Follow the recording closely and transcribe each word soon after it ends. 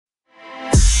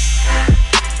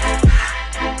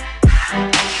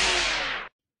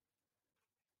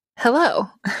Hello.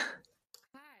 Hi,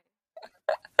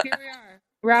 here we are.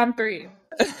 Round three.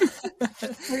 We're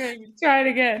going to try it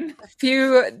again. A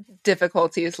few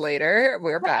difficulties later,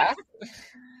 we're back.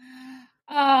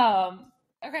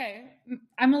 Okay.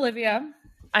 I'm Olivia,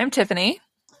 I'm Tiffany.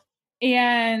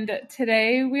 and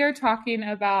today we are talking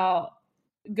about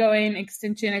going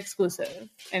extension exclusive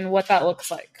and what that looks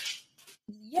like.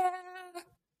 Yeah.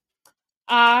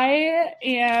 I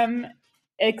am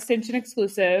extension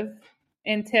exclusive,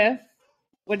 and Tiff,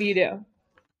 what do you do?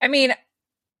 I mean,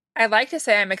 I like to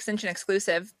say I'm extension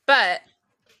exclusive, but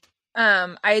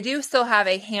I do still have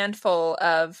a handful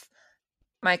of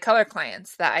my color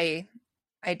clients that I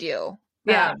do.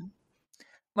 Yeah.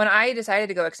 When I decided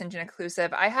to go extension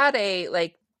exclusive, I had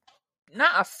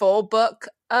not a full book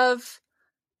of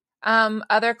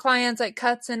other clients like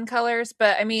cuts and colors,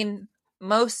 but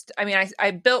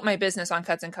I built my business on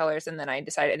cuts and colors, and then I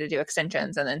decided to do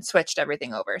extensions and then switched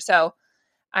everything over. So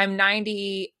I'm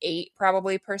 98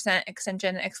 probably percent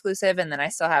extension exclusive, and then I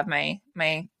still have my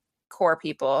core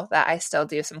people that I still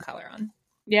do some color on.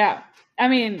 Yeah. I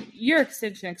mean, you're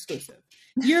extension exclusive.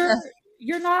 You're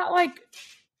you're not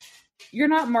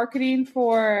marketing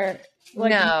for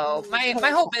No,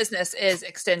 my whole business is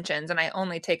extensions, and I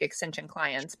only take extension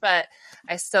clients, but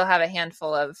I still have a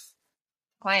handful of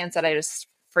clients that I just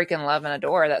freaking love and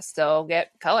adore that still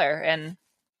get color, and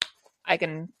I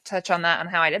can touch on that on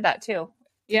how I did that too.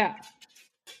 Yeah.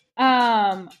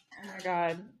 Oh my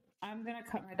God. I'm gonna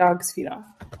cut my dog's feet off.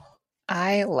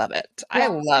 I love it. I Yeah.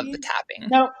 love the tapping.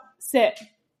 Nope. Sit.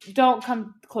 Don't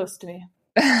come close to me.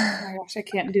 Oh my gosh, I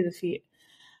can't do the feet.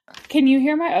 Can you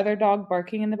hear my other dog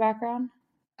barking in the background?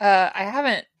 I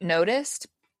haven't noticed,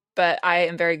 but I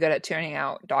am very good at tuning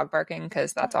out dog barking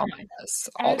because that's all mine does.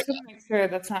 I just want to make sure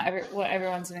that's not what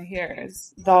everyone's gonna hear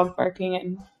is dog barking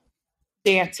and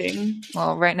dancing.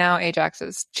 Well, right now Ajax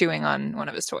is chewing on one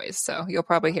of his toys, so you'll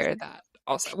probably hear that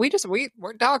also. We're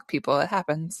dog people. It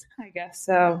happens. I guess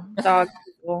so. Dog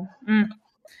people.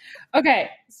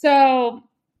 Okay, so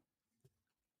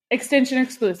extension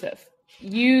exclusive.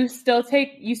 You still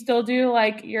do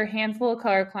like your handful of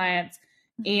color clients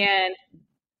and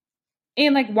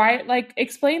like why, like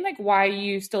explain like why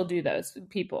you still do those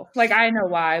people. Like I know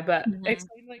why, but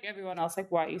explain like everyone else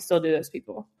like why you still do those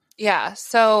people. Yeah,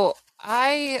 so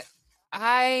I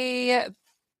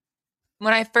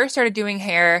when I first started doing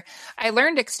hair, I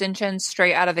learned extensions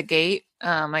straight out of the gate,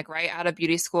 like right out of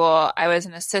beauty school. I was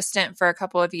an assistant for a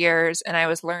couple of years, and I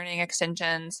was learning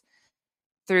extensions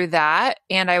through that.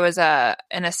 And I was an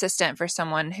assistant for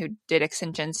someone who did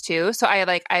extensions too. So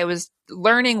I was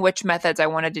learning which methods I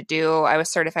wanted to do. I was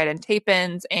certified in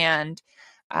tape-ins, and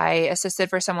I assisted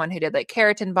for someone who did like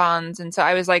keratin bonds. And so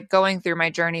I was like going through my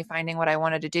journey, finding what I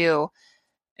wanted to do.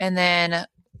 And then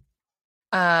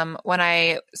when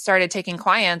I started taking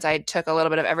clients, I took a little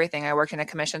bit of everything. I worked in a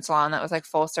commission salon that was like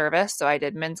full service. So I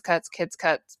did men's cuts, kids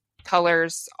cuts,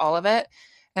 colors, all of it.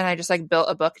 And I just like built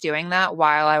a book doing that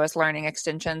while I was learning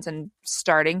extensions and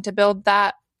starting to build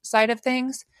that side of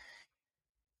things.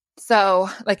 So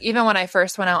like even when I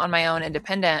first went out on my own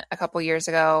independent a couple years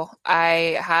ago,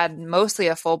 I had mostly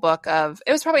a full book of,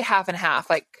 it was probably half and half,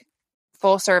 like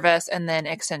full service and then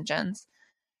extensions.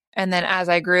 And then as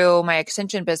I grew my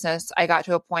extension business, I got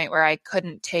to a point where I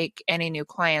couldn't take any new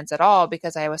clients at all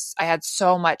because I had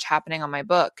so much happening on my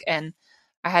book, and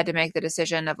I had to make the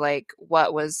decision of like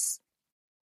what would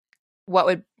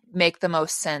make the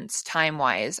most sense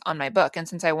time-wise on my book. And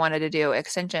since I wanted to do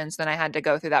extensions, then I had to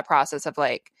go through that process of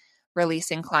like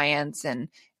releasing clients and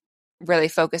really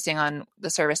focusing on the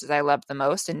services I loved the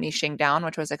most and niching down,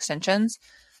 which was extensions.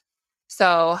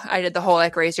 So I did the whole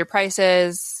like raise your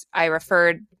prices. I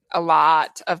referred a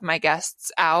lot of my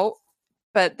guests out,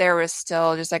 but there was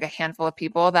still just like a handful of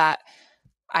people that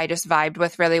I just vibed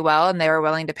with really well, and they were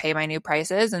willing to pay my new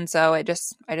prices. And so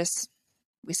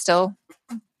we still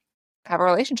have a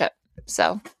relationship.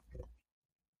 So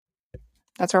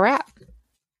that's where we're at.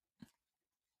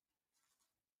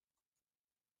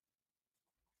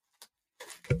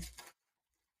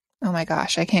 Oh my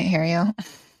gosh, I can't hear you.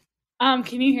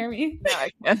 Can you hear me? No,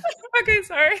 I can. Okay,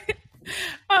 sorry.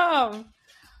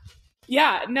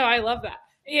 Yeah, no, I love that.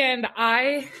 And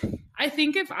I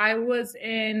think if I was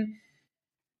in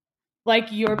like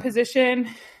your position,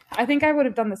 I think I would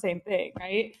have done the same thing,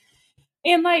 right?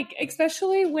 And like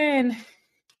especially when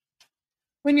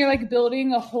you're like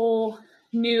building a whole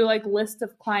new like list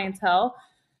of clientele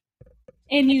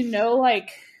and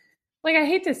like I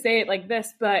hate to say it like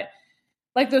this, but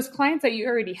like those clients that you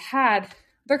already had,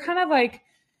 they're kind of like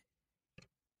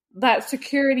that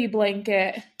security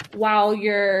blanket while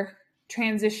you're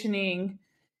transitioning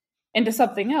into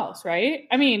something else, right?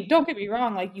 I mean, don't get me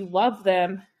wrong, like you love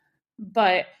them,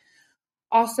 but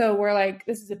also we're like,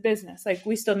 this is a business. Like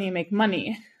we still need to make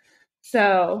money.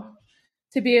 So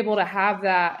to be able to have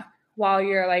that while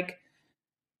you're like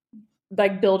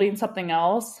building something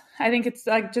else, I think it's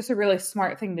like just a really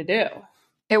smart thing to do.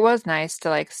 It was nice to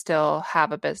like still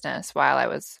have a business while I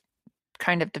was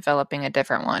kind of developing a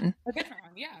different one. A different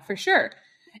one, yeah, for sure.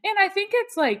 And I think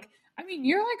it's like, I mean,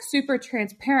 you're like super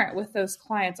transparent with those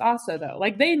clients also though.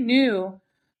 Like they knew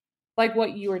like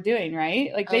what you were doing,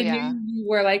 right? Like Oh they yeah. knew you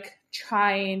were like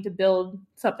trying to build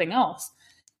something else.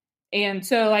 And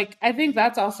so like I think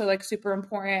that's also like super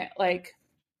important. Like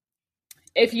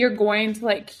if you're going to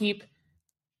like keep,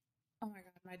 oh my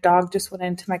God, my dog just went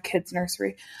into my kid's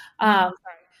nursery. Sorry.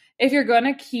 If you're going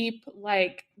to keep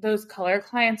like those color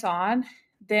clients on,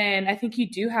 then I think you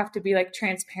do have to be like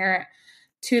transparent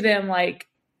to them. Like,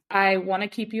 I want to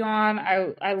keep you on.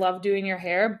 I love doing your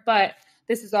hair, but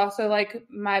this is also like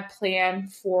my plan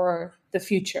for the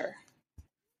future.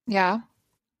 Yeah.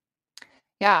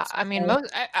 Yeah, I mean, So,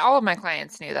 all of my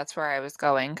clients knew that's where I was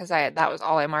going because I that was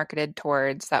all I marketed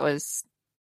towards. That was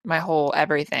my whole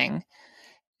everything.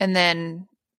 And then,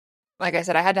 like I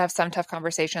said, I had to have some tough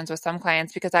conversations with some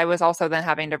clients because I was also then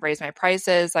having to raise my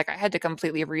prices. Like I had to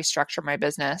completely restructure my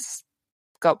business,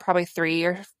 go probably 3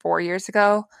 or 4 years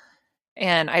ago,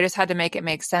 and I just had to make it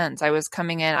make sense. I was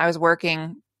coming in, I was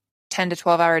working 10 to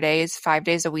 12-hour days, 5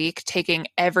 days a week, taking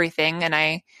everything, and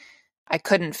I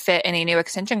couldn't fit any new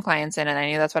extension clients in, and I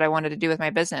knew that's what I wanted to do with my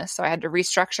business. So I had to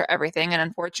restructure everything, and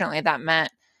unfortunately, that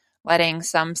meant letting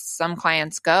some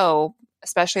clients go,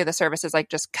 especially the services like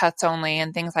just cuts only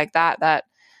and things like that, that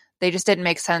they just didn't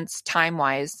make sense time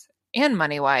wise and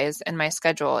money wise in my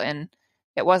schedule. And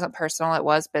it wasn't personal; it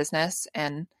was business,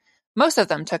 and most of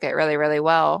them took it really, really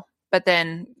well. But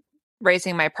then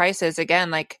raising my prices again,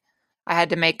 like I had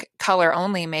to make color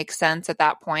only make sense at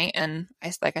that point. And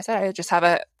like I said, I just have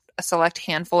a select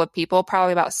handful of people,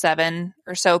 probably about 7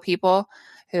 or so people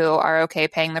who are okay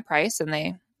paying the price and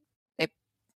they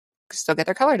still get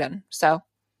their color done. So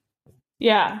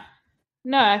yeah.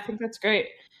 No, I think that's great.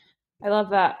 I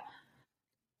love that.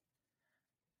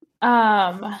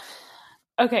 Um,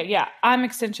 okay, yeah, I'm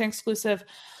extension exclusive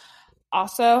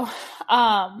also.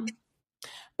 Um,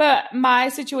 but my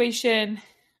situation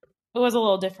was a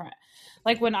little different.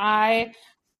 Like when I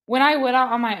went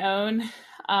out on my own,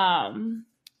 um,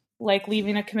 like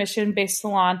leaving a commission based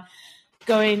salon,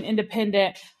 going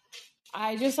independent,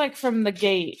 I just like from the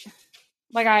gate,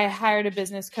 like I hired a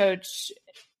business coach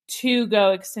to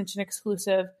go extension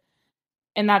exclusive,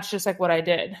 and that's just like what I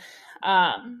did.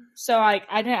 So like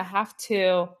I didn't have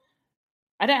to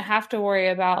worry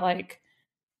about like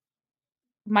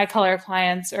my color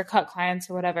clients or cut clients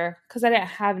or whatever because I didn't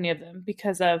have any of them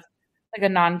because of like a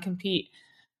non-compete.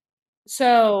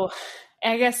 So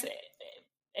I guess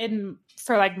in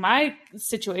for like my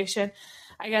situation,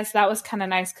 I guess that was kind of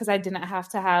nice because I didn't have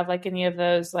to have like any of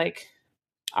those like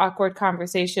awkward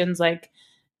conversations like,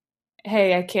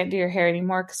 hey, I can't do your hair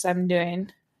anymore because I'm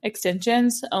doing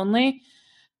extensions only.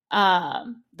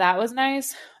 That was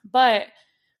nice. But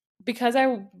because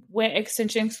I went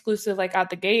extension exclusive like out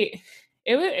the gate,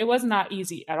 it was not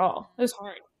easy at all. It was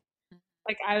hard.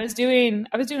 Like I was doing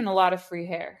a lot of free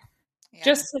hair yeah.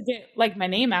 just to get like my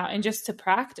name out and just to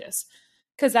practice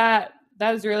because that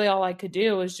was really all I could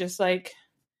do was just like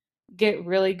get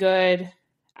really good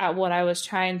at what I was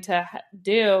trying to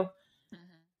do Mhm.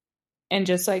 and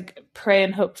just like pray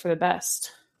and hope for the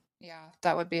best. Yeah,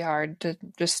 that would be hard to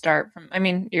just start from. I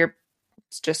mean, you're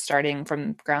just starting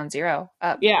from ground zero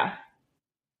up. Yeah,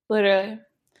 literally.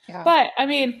 Yeah. But I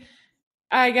mean,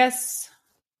 I guess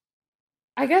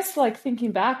like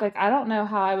thinking back, like I don't know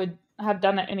how I would have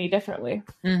done it any differently.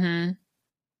 hmm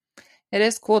It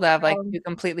is cool to have like Um, two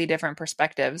completely different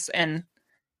perspectives. And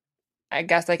I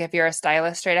guess like if you're a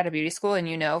stylist straight out of beauty school and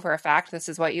you know for a fact this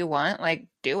is what you want, like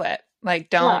do it. Like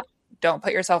yeah, don't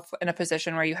put yourself in a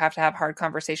position where you have to have hard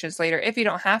conversations later if you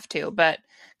don't have to. But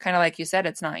kind of like you said,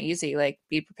 it's not easy. Like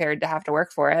be prepared to have to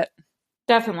work for it.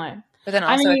 definitely. But then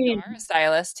I also if you mean, are a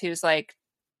stylist who's like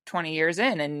 20 years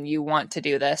in and you want to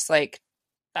do this, like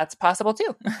that's possible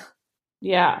too.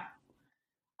 yeah.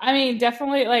 I mean,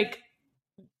 definitely like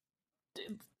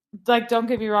don't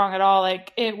get me wrong at all.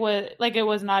 It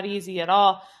was not easy at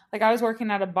all. Like I was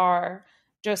working at a bar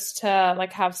just to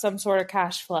like have some sort of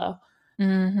cash flow.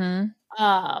 hmm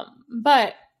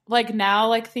But like now,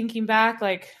 like thinking back,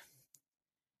 like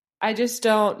I just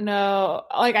don't know.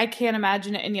 Like I can't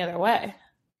imagine it any other way.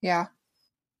 Yeah.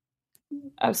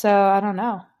 So I don't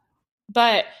know.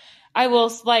 But I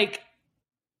will like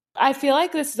I feel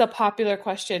like this is a popular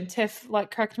question. Tiff,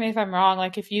 like, correct me if I'm wrong,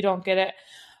 like, if you don't get it,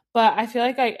 but I feel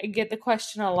like I get the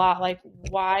question a lot. Like,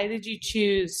 why did you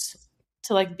choose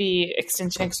to like be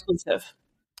extension exclusive?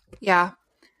 Yeah.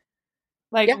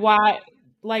 Like, Yeah. why?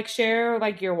 Like, share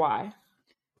like your why.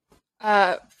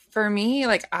 Uh, for me,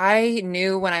 like I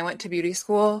knew when I went to beauty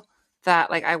school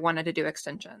that like I wanted to do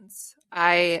extensions.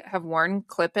 I have worn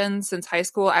clip-ins since high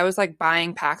school. I was like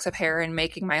buying packs of hair and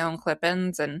making my own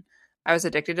clip-ins, and I was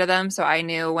addicted to them. So I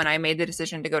knew when I made the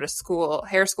decision to go to school,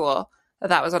 hair school, that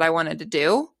that was what I wanted to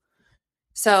do.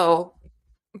 So,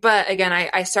 but again,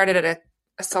 I started at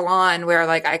a salon where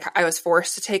like I was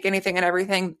forced to take anything and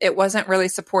everything. It wasn't really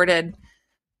supported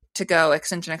to go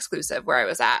extension exclusive where I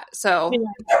was at. So, Yeah.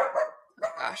 oh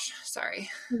gosh, sorry.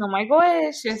 Oh my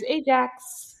gosh, there's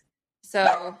Ajax.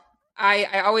 So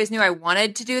I always knew I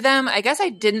wanted to do them. I guess I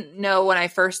didn't know when I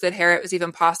first did hair it was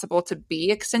even possible to be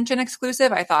extension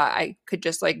exclusive. I thought I could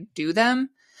just like do them.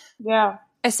 Yeah.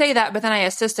 I say that, but then I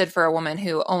assisted for a woman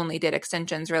who only did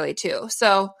extensions really too.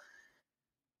 So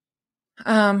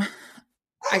um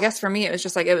I guess for me it was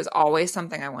just like it was always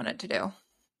something I wanted to do.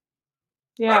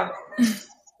 Yeah.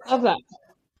 Love that.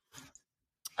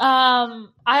 I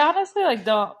honestly like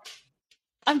don't.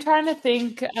 I'm trying to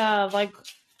think of like.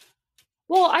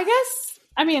 Well, I guess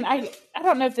I mean I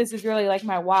don't know if this is really like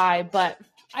my why, but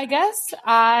I guess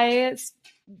I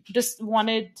just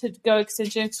wanted to go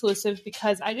extension exclusive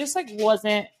because I just like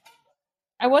wasn't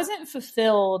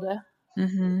fulfilled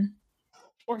Mm-hmm.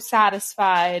 or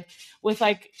satisfied with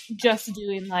like just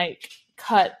doing like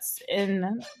cuts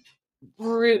and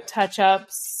root touch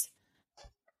ups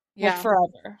like Yeah.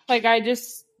 forever. Like I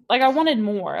just like I wanted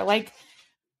more. Like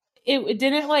it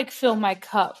didn't like fill my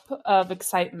cup of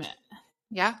excitement.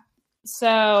 Yeah.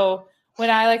 So when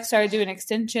I like started doing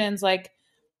extensions, like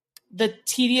the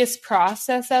tedious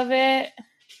process of it,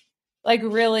 like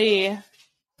really,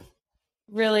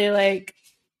 really like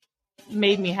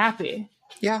made me happy.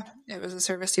 Yeah. It was a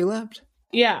service you loved.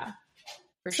 Yeah.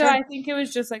 For So sure. I think it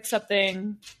was just like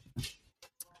something.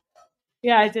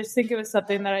 Yeah, I just think it was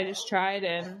something that I just tried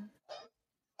and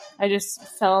I just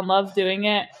fell in love doing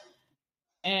it.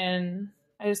 And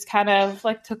I just kind of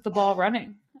like took the ball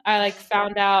running. I like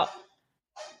found out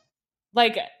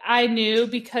like I knew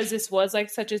because this was like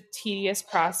such a tedious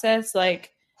process,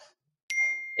 like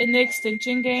in the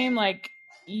extension game, like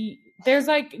there's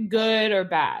like good or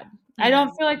bad. I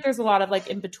don't feel like there's a lot of like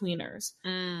in betweeners.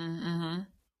 Mm-hmm.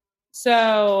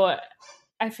 So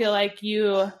I feel like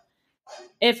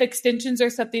if extensions are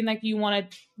something like you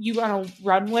want to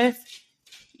run with,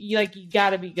 you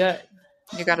got to be good.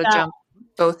 You got to That, jump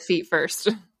both feet first.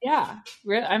 yeah,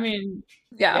 I mean,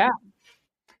 Yeah. yeah,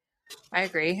 I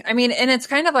agree. I mean, and it's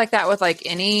kind of like that with like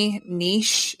any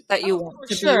niche that you want for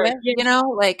to be sure. with, Yeah, you know,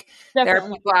 like there are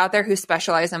definitely. people out there who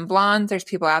specialize in blondes. There's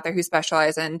people out there who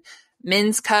specialize in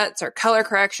men's cuts or color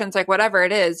corrections, like whatever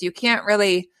it is. You can't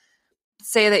really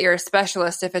say that you're a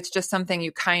specialist if it's just something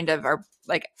you kind of are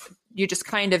like, you just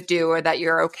kind of do or that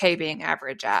you're okay being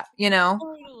average at, you know?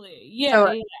 Totally. Yeah,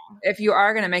 So yeah. if you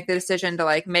are going to make the decision to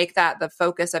like make that the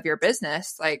focus of your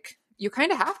business, like you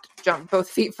kind of have to jump both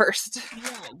feet first.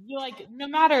 Yeah, you like no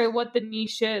matter what the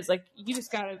niche is, like you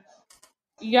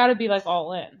gotta be like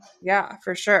all in. Yeah,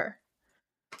 for sure.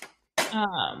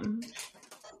 Um,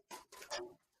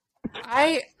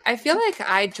 I feel like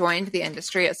I joined the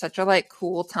industry at such a like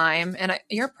cool time, and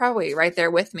you're probably right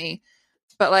there with me.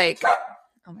 But like,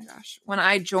 oh my gosh, when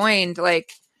I joined,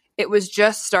 like it was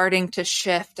just starting to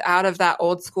shift out of that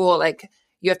old school like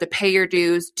you have to pay your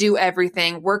dues, do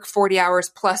everything, work 40 hours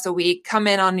plus a week, come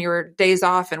in on your days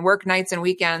off and work nights and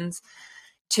weekends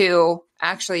to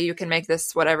actually you can make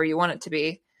this whatever you want it to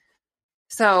be.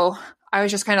 So I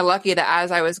was just kind of lucky that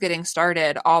as I was getting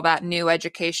started, all that new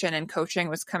education and coaching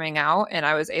was coming out and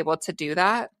I was able to do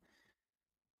that.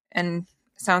 And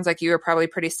it sounds like you were probably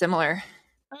pretty similar.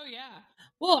 oh yeah.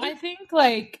 Well, I think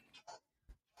like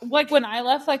when I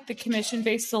left like the commission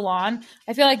based salon,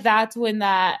 I feel like that's when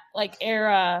that like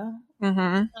era Mm-hmm.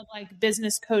 of like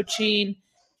business coaching,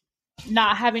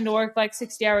 not having to work like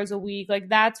 60 hours a week, like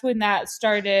that's when that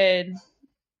started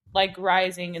like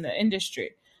rising in the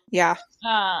industry. Yeah.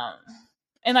 Um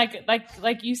and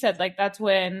like you said, like that's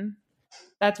when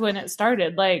it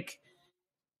started. Like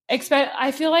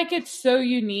I feel like it's so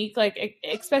unique, like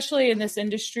especially in this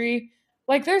industry,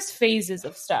 like there's phases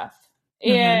of stuff.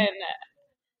 Mm-hmm. And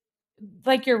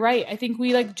like you're right. I think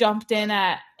we like jumped in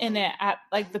it at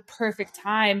like the perfect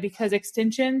time because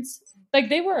extensions like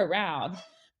they were around,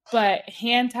 but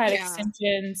hand tied Yeah.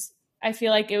 extensions, I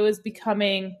feel like it was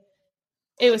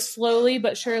slowly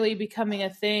but surely becoming a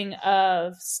thing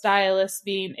of stylists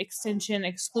being extension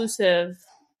exclusive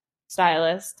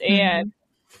stylist. Mm-hmm. And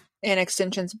And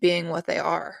extensions being what they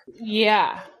are.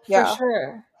 yeah, for Yeah.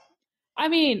 sure. I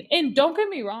mean, and don't get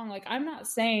me wrong, like I'm not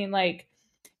saying like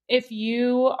if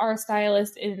you are a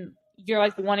stylist and you're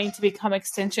like wanting to become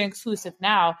extension exclusive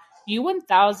now, you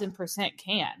 1000%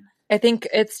 can. I think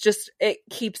it's just, it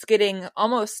keeps getting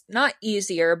almost not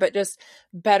easier, but just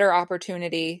better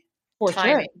opportunity For sure.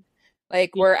 timing.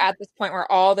 Like Yeah. we're at this point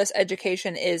where all this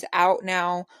education is out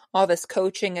now, all this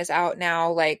coaching is out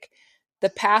now. Like the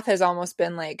path has almost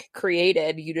been like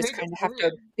created. You just kind of have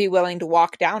to be willing to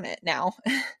walk down it now.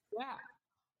 Yeah.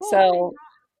 Well, So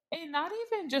and not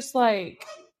even just like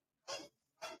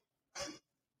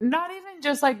not even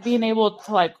just like being able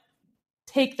to like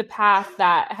take the path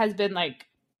that has been like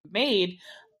made,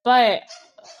 but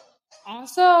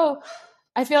also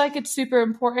I feel like it's super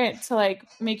important to like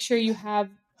make sure you have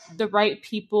the right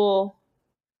people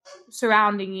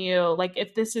surrounding you, like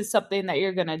if this is something that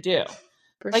you're gonna do.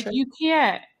 for Like sure. you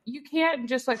can't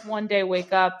just like one day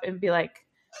wake up and be like,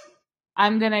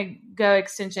 I'm gonna go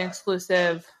extension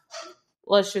exclusive,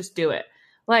 let's just do it.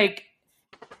 Like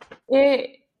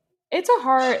it it's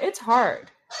hard.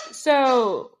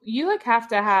 So you like have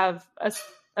to have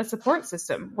a support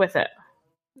system with it.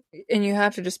 And you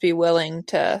have to just be willing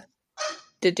to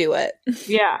do it.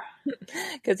 Yeah.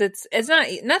 Because it's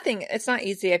not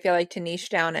easy, I feel like, to niche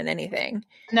down in anything.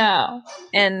 No.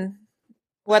 And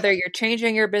whether you're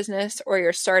changing your business or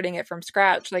you're starting it from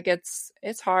scratch, like it's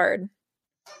hard.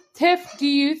 Tiff, do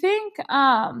you think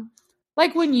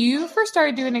like when you first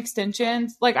started doing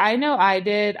extensions, like I know I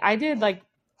did like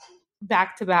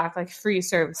back to back like free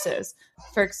services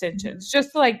for extensions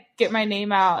just to like get my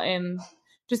name out and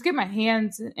just get my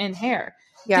hands in hair.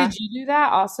 Yeah. Did you do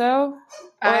that also? Or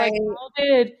I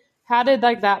like how did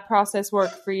like that process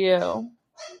work for you?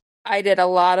 I did a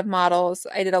lot of models.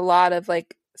 I did a lot of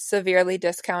like severely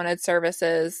discounted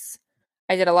services.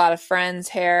 I did a lot of friends'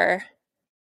 hair,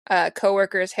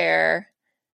 coworkers' hair,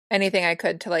 anything I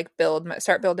could to like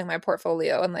start building my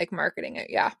portfolio and like marketing it.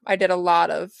 Yeah, I did a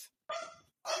lot of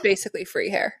basically free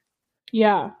hair.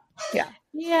 Yeah. Yeah.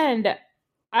 And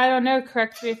I don't know,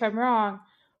 correct me if I'm wrong,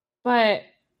 but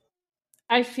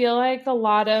I feel like a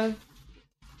lot of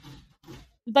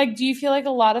like do you feel like a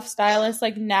lot of stylists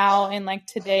like now in like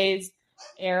today's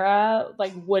era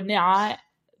like would not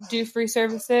do free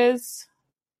services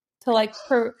to like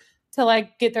to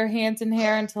like get their hands in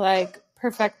hair and to like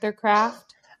perfect their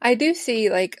craft? I do see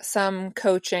like some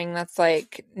coaching that's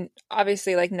like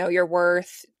obviously like know your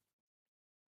worth,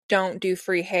 don't do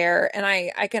free hair, and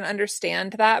I can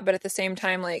understand that, but at the same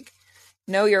time like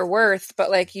know your worth, but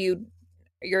like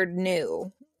you're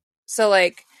new. So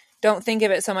like don't think of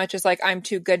it so much as like I'm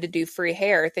too good to do free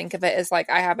hair. Think of it as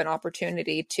like I have an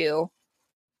opportunity to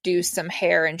do some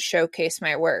hair and showcase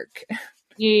my work.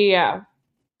 Yeah.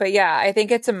 But yeah, I think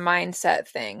it's a mindset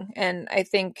thing. And I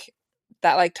think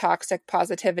that like toxic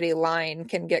positivity line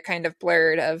can get kind of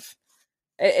blurred of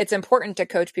it's important to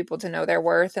coach people to know their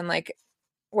worth and like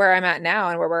where I'm at now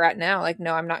and where we're at now, like,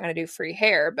 no, I'm not going to do free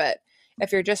hair. But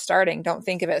if you're just starting, don't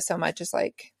think of it so much as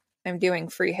like, I'm doing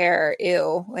free hair.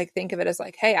 Ew. Like, think of it as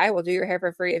like, hey, I will do your hair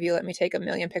for free if you let me take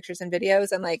 1,000,000 pictures and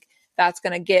videos. And like, that's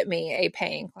going to get me a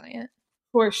paying client.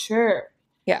 For sure.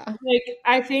 Yeah. Like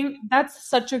I think that's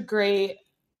such a great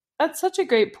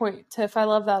point, Tiff. I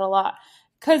love that a lot.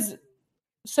 Cause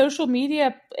social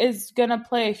media is gonna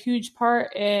play a huge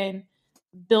part in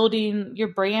building your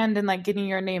brand and like getting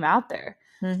your name out there.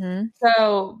 Mm-hmm.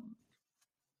 So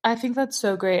I think that's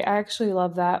so great. I actually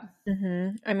love that.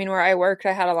 Mm-hmm. I mean, where I worked,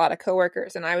 I had a lot of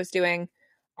coworkers and I was doing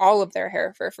all of their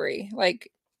hair for free. Like,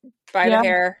 buy the Yeah.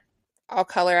 hair, I'll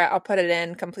color it, I'll put it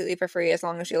in completely for free as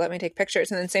long as you let me take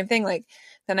pictures. And then same thing, like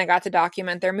then I got to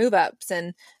document their move ups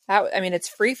and that, I mean, it's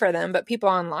free for them, but people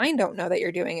online don't know that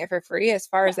you're doing it for free. As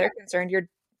far as they're concerned,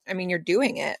 you're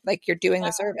doing it, like you're doing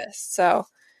the service. So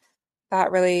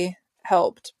that really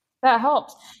helped. That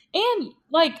helps. And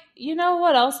like, you know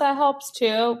what else that helps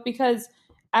too? Because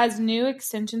as new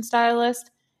extension stylist,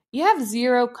 you have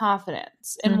zero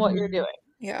confidence in what you're Mhm. doing.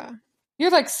 Yeah.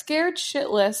 You're like scared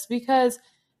shitless because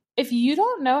if you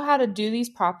don't know how to do these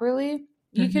properly,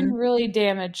 you can really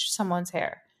damage someone's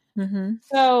hair. Mm-hmm.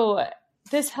 So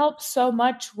this helps so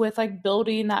much with like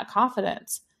building that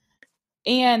confidence.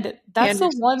 And that's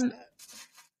And the one.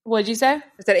 What'd you say? I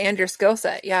said, and your skill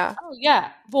set. Yeah. Oh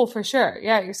yeah. Well, for sure.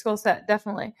 Yeah, your skill set,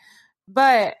 definitely.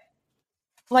 But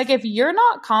like if you're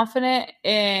not confident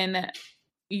in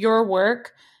your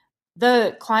work,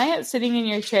 the client sitting in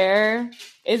your chair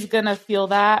is gonna feel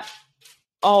that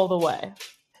all the way.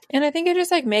 And I think it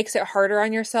just like makes it harder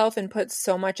on yourself and puts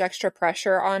so much extra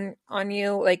pressure on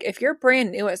you. Like if you're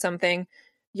brand new at something,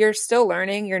 you're still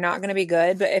learning, you're not going to be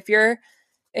good. But if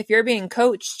you're being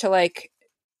coached to like,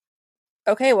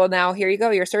 okay, well now here you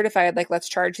go, you're certified, like let's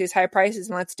charge these high prices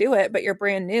and let's do it, but you're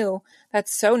brand new,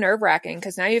 that's so nerve-wracking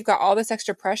because now you've got all this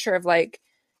extra pressure of like,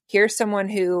 here's someone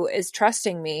who is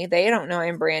trusting me. They don't know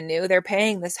I'm brand new. They're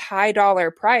paying this high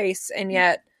dollar price and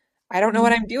yet I don't know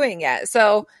what I'm doing yet.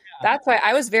 So that's why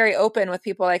I was very open with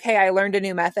people like, hey, I learned a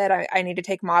new method. I need to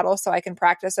take models so I can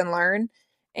practice and learn.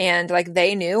 And like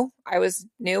they knew I was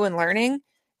new and learning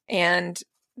and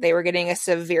they were getting a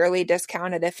severely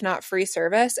discounted, if not free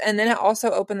service. And then it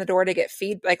also opened the door to get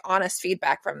like honest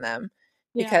feedback from them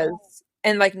Yeah. because,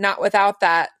 and like not without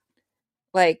that,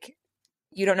 like,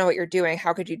 you don't know what you're doing.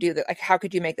 How could you do that? Like, how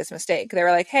could you make this mistake? They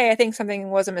were like, hey, I think something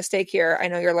was a mistake here. I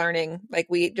know you're learning. Like,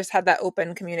 we just had that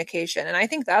open communication. And I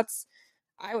think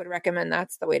I would recommend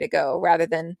that's the way to go rather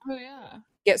than Oh yeah.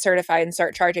 get certified and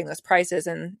start charging those prices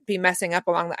and be messing up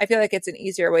along I feel like it's an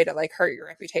easier way to like hurt your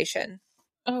reputation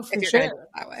Oh, if for you're going to do sure. it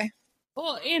that way.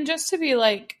 Well, and just to be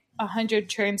like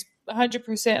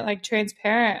 100% like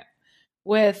transparent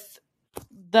with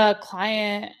the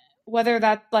client, whether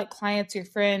that like client's your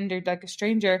friend or like a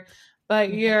stranger,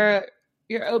 but you're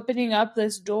opening up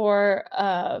this door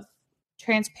of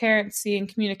transparency and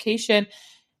communication,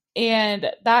 and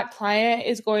that client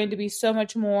is going to be so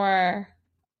much more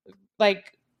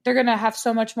like they're going to have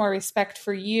so much more respect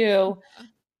for you,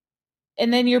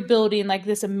 and then you're building like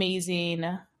this amazing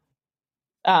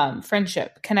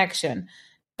friendship connection,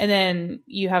 and then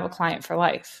you have a client for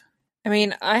life. I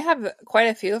mean, I have quite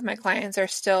a few of my clients are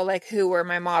still like who were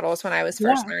my models when I was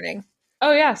first Yeah. learning.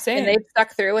 Oh yeah, And same. they've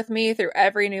stuck through with me through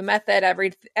every new method,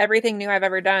 everything new I've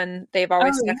ever done. They've Oh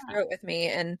always stuck yeah. through it with me.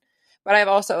 And but I've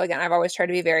also again, I've always tried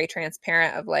to be very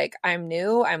transparent of like I'm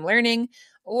new, I'm learning,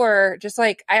 or just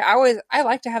like I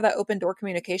like to have that open door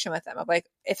communication with them of like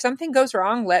if something goes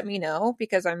wrong, let me know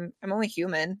because I'm only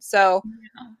human. So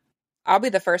I'll be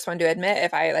the first one to admit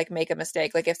if I like make a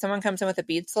mistake. Like if someone comes in with a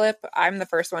bead slip, I'm the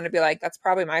first one to be like, that's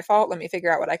probably my fault. Let me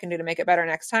figure out what I can do to make it better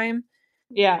next time.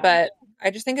 Yeah, But I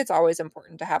just think it's always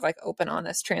important to have like open,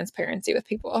 honest transparency with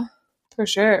people. for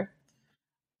sure.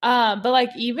 But like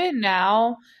even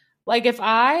now, like if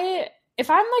I'm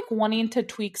like wanting to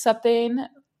tweak something,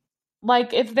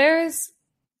 like if there's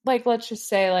like let's just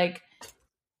say like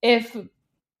if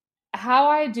how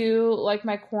I do like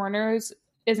my corners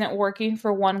isn't working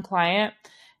for one client,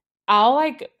 I'll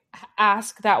like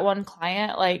ask that one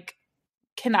client like,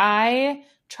 can I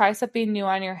try something new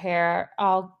on your hair?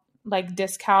 I'll like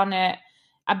discount it,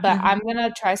 but I'm Mhm.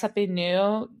 gonna try something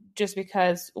new just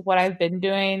because what I've been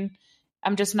doing,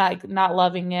 I'm just not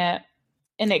loving it,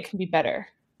 and it can be better.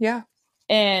 Yeah.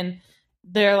 And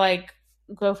they're like,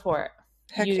 go for it.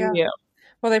 Heck You do yeah. you.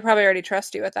 Well, they probably already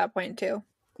trust you at that point too.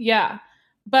 Yeah.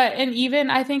 But and even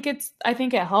I think it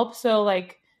helps so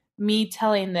like me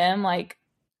telling them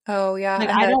Oh, yeah. like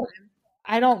Ahead of time.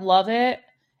 I don't love it.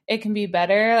 It can be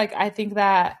better. Like I think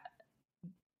that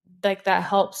like that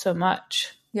helps so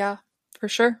much. Yeah, for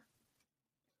sure.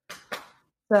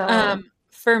 So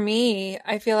For me,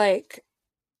 I feel like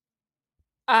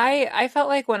I felt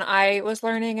like when I was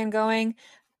learning and going,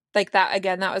 like that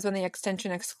again, that was when the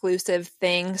extension exclusive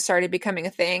thing started becoming a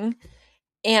thing.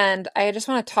 And I just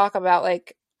want to talk about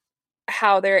like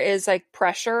how there is like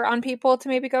pressure on people to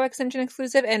maybe go extension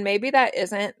exclusive, and maybe that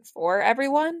isn't for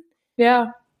everyone.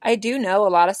 yeah. I do know a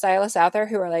lot of stylists out there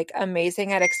who are like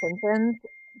amazing at extensions,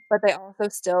 but they also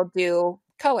still do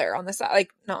color on the side,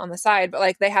 like not on the side, but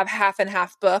like they have half and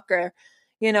half book or,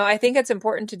 I think it's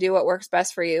important to do what works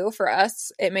best for you. For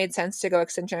us, it made sense to go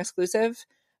extension exclusive,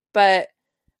 but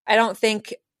I don't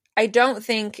think I don't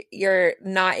think you're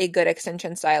not a good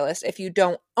extension stylist if you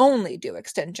don't only do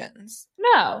extensions.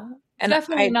 No, And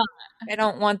definitely not. I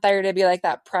don't want there to be like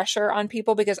that pressure on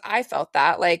people because I felt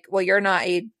that like, well, you're not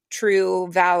a true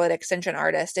valid extension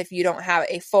artist if you don't have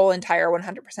a full entire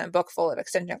 100% book full of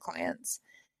extension clients.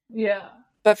 Yeah.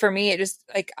 But for me, it just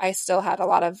like I still had a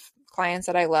lot of clients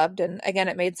that I loved. And again,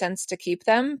 it made sense to keep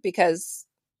them because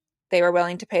they were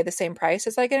willing to pay the same price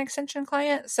as like an extension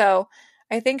client. So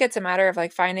I think it's a matter of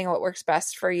like finding what works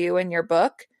best for you and your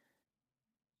book.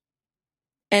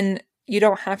 And you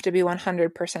don't have to be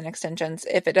 100% extensions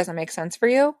if it doesn't make sense for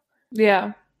you.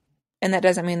 Yeah. And that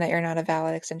doesn't mean that you're not a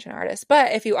valid extension artist.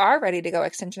 But if you are ready to go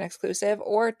extension exclusive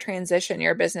or transition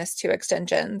your business to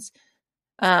extensions,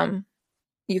 um,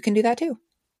 you can do that too.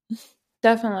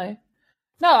 Definitely.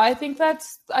 No, I think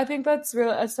that's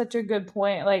really that's such a good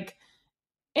point. Like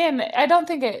and I don't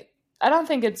think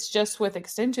it's just with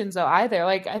extensions though either.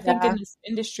 Like I think in Yeah. this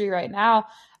industry right now,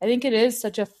 I think it is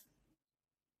such a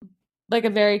like a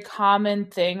very common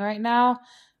thing right now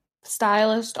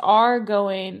stylists are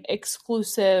going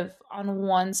exclusive on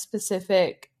one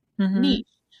specific Mm-hmm. niche.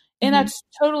 And Mm-hmm. that's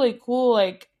totally cool.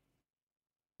 Like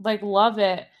love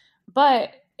it.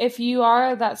 But if you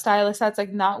are that stylist that's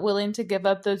like not willing to give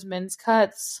up those men's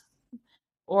cuts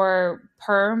or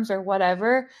perms or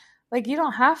whatever, like you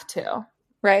don't have to.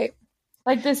 Right.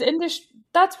 Like this industry,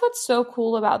 that's what's so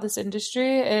cool about this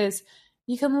industry is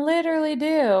you can literally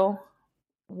do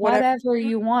Whatever. whatever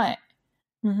you want.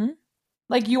 Mm-hmm.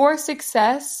 Like your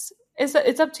success is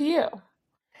it's up to you.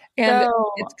 And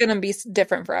it's So going to be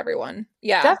different for everyone.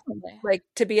 Yeah. definitely, Like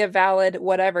to be a valid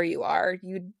whatever you are,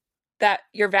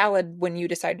 you're valid when you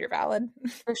decide you're valid.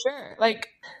 for sure. Like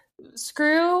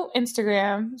screw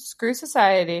Instagram, screw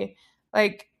society.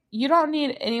 Like you don't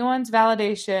need anyone's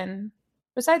validation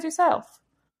besides yourself.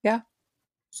 Yeah.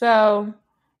 So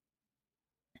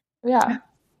yeah.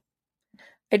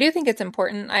 I do think it's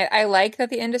important. I like that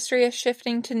the industry is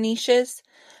shifting to niches,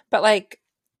 but like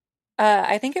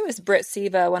I think it was Britt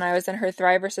Siva when I was in her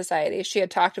Thriver Society. She had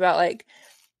talked about like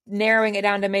narrowing it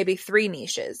down to maybe 3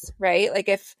 niches, right? Like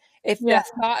if Yeah.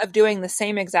 the thought of doing the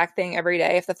same exact thing every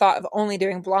day, if the thought of only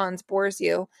doing blondes bores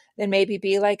you, then maybe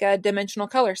be like a dimensional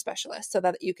color specialist so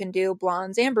that you can do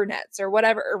blondes and brunettes or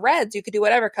whatever, or reds. You could do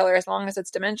whatever color as long as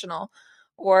it's dimensional.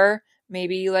 Or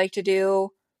maybe you like to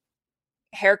do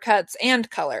haircuts and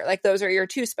color. Like those are your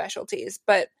 2 specialties.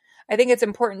 But I think it's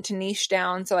important to niche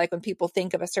down. So like when people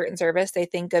think of a certain service, they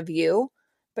think of you.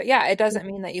 But yeah, it doesn't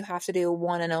mean that you have to do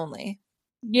one and only.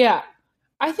 Yeah.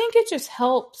 I think it just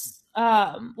helps.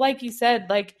 Like you said,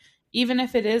 like even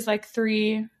if it is like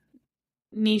 3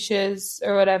 niches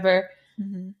or whatever,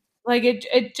 Mm-hmm. like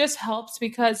it just helps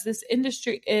because this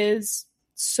industry is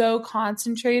so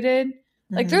concentrated.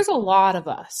 Like Mm-hmm. there's a lot of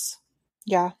us.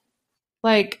 Yeah.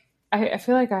 Like I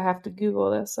feel like I have to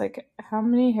Google this. Like how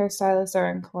many hairstylists are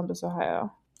in Columbus,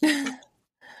 Ohio?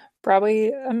 Probably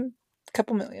a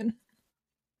couple million.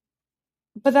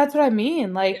 But that's what I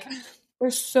mean. Like Yeah.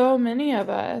 there's so many of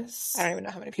us. I don't even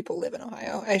know how many people live in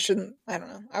Ohio. I don't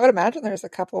know. I would imagine there's a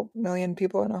couple million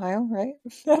people in Ohio, right?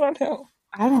 I don't know.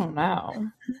 I don't know.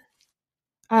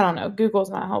 I don't know. Google's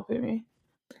not helping me.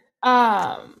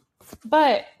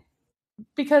 But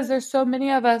because there's so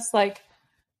many of us, like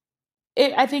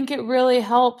I think it really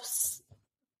helps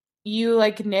you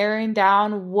like narrowing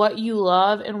down what you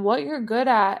love and what you're good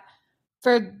at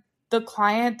for the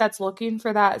client that's looking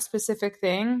for that specific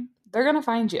thing. They're gonna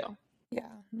find you. Yeah.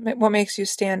 What makes you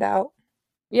stand out?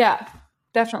 Yeah,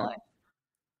 definitely.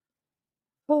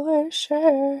 For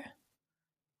sure.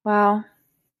 Wow,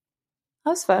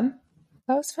 that was fun.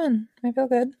 That was fun. I feel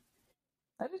good.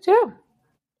 I did too.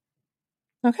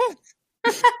 Okay.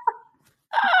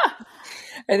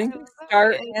 I think we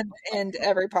start and end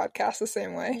every podcast the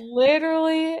same way.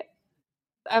 Literally,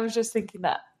 I was just thinking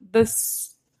that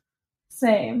this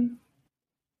same.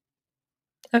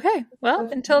 Okay. Well,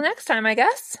 until next time, I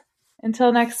guess.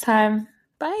 Until next time.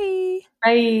 Bye.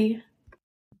 Bye.